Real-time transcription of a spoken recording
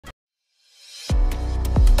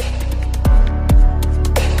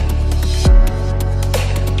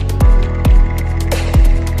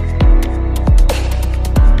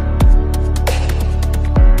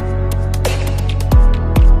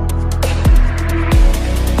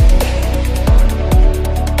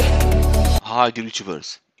Hi dear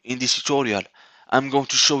YouTubers, in this tutorial I'm going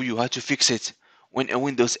to show you how to fix it when a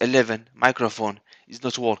Windows 11 microphone is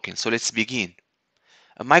not working. So let's begin.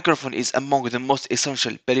 A microphone is among the most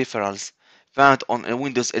essential peripherals found on a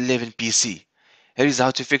Windows 11 PC. Here is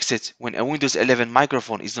how to fix it when a Windows 11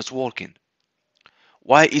 microphone is not working.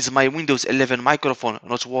 Why is my Windows 11 microphone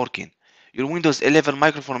not working? Your Windows 11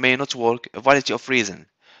 microphone may not work a variety of reasons.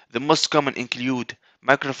 The most common include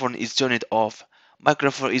microphone is turned off,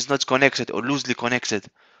 microphone is not connected or loosely connected,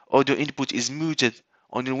 audio input is muted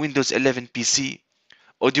on your Windows 11 PC,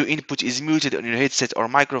 audio input is muted on your headset or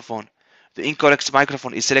microphone, the incorrect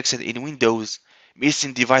microphone is selected in Windows,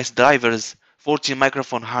 missing device drivers, faulty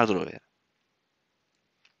microphone hardware.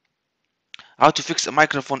 How to fix a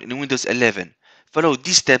microphone in Windows 11. Follow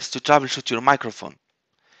these steps to troubleshoot your microphone.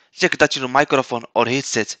 Check that your microphone or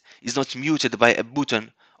headset is not muted by a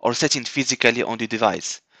button or setting physically on the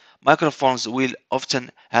device. Microphones will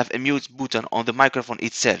often have a mute button on the microphone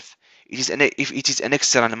itself. If it is an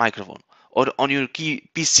external microphone, or on your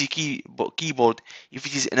PC keyboard if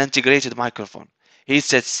it is an integrated microphone.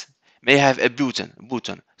 Headsets may have a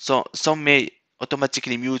button, so some may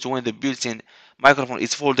automatically mute when the built-in microphone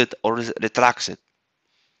is folded or retracted.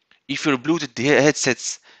 If your Bluetooth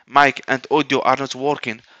headsets, mic and audio are not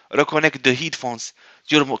working, reconnect the headphones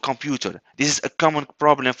to your computer. This is a common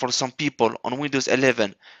problem for some people on Windows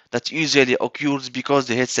 11 that usually occurs because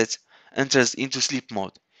the headset enters into sleep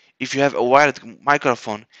mode. If you have a wired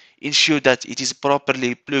microphone, ensure that it is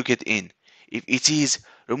properly plugged in. If it is,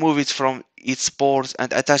 remove it from its ports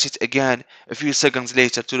and attach it again a few seconds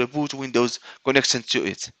later to reboot Windows connection to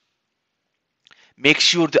it. Make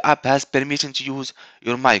sure the app has permission to use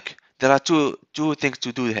your mic. There are two things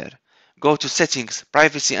to do here. Go to Settings,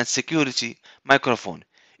 Privacy and Security, Microphone.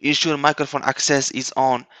 Ensure microphone access is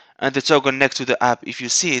on and the toggle next to the app, if you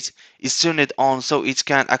see it, is turned on so it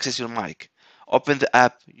can access your mic. Open the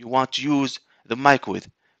app you want to use the mic with.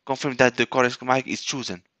 Confirm that the correct mic is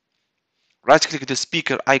chosen. Right-click the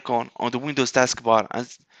speaker icon on the Windows taskbar and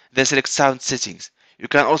then select Sound Settings. You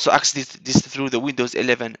can also access this through the Windows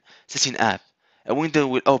 11 Setting app. A window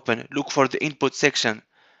will open, look for the input section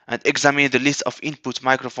and examine the list of input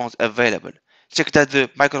microphones available. Check that the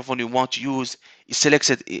microphone you want to use is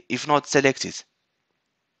selected. If not, select it.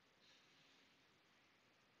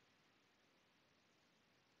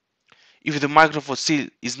 If the microphone still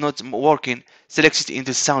is not working, select it in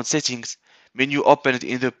the sound settings menu, open it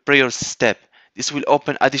in the prior step. This will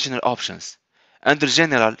open additional options. Under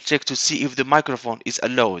general, check to see if the microphone is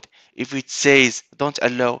allowed. If it says don't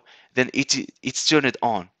allow, then it's turned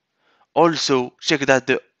on. Also, check that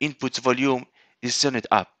the input volume is turned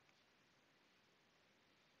up.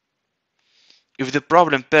 If the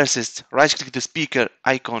problem persists, right-click the speaker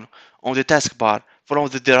icon on the taskbar, follow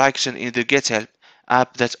the direction in the Get Help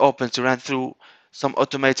app that opens to run through some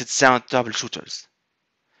automated sound troubleshooters.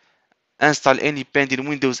 Install any pending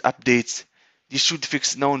Windows updates. This should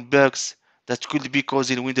fix known bugs that could be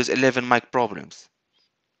causing Windows 11 mic problems.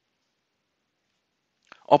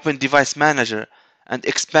 Open Device Manager and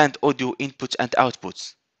expand audio inputs and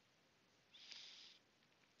outputs.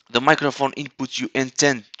 The microphone input you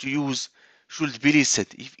intend to use should be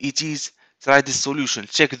reset. If it is, try this solution.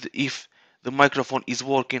 Check if the microphone is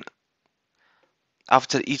working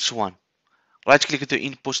after each one. Right-click the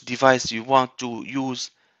input device you want to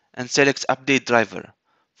use and select Update Driver.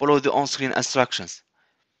 Follow the on-screen instructions.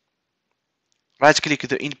 Right-click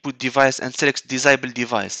the input device and select Disable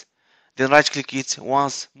Device. Then right-click it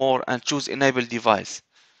once more and choose Enable Device.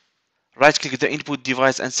 Right-click the input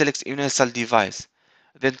device and select Uninstall Device.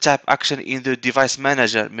 Then tap Action in the Device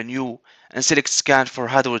Manager menu and select Scan for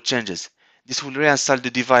hardware changes. This will reinstall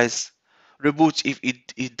the device. Reboot if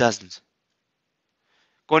it doesn't.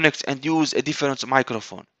 Connect and use a different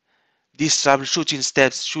microphone. These troubleshooting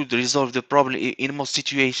steps should resolve the problem in most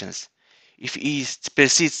situations. If it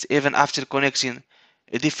persists even after connecting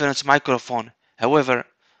a different microphone, however,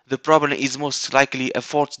 the problem is most likely a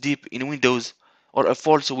fault deep in Windows or a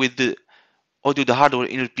fault with the audio hardware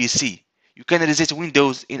in your PC. You can reset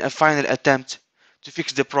Windows in a final attempt to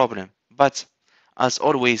fix the problem, but as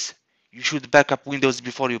always, you should back up Windows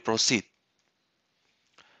before you proceed.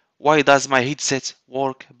 Why does my headset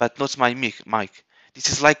work but not my mic? This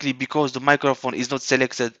is likely because the microphone is not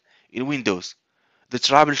selected in Windows. The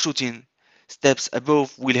troubleshooting steps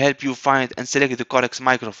above will help you find and select the correct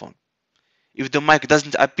microphone. If the mic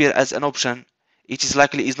doesn't appear as an option, it is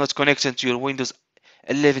likely is not connected to your Windows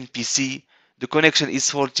 11 PC, the connection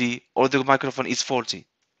is faulty, or the microphone is faulty.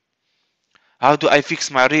 How do I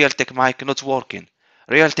fix my Realtek mic not working?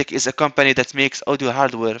 Realtek is a company that makes audio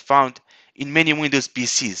hardware found in many Windows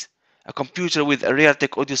PCs. A computer with a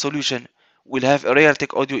Realtek audio solution will have a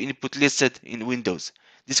Realtek audio input listed in Windows.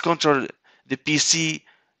 This controls the PC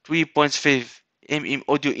 3.5 mm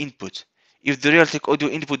audio input. If the Realtek audio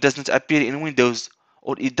input does not appear in Windows,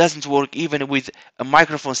 or it doesn't work even with a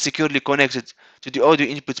microphone securely connected to the audio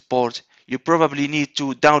input port, you probably need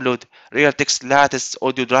to download Realtek's latest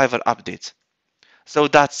audio driver update. So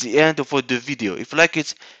that's the end of the video. If you like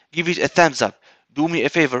it, give it a thumbs up. Do me a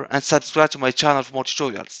favor and subscribe to my channel for more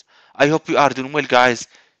tutorials. I hope you are doing well, guys.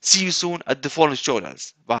 See you soon at the following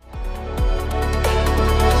tutorials. Bye.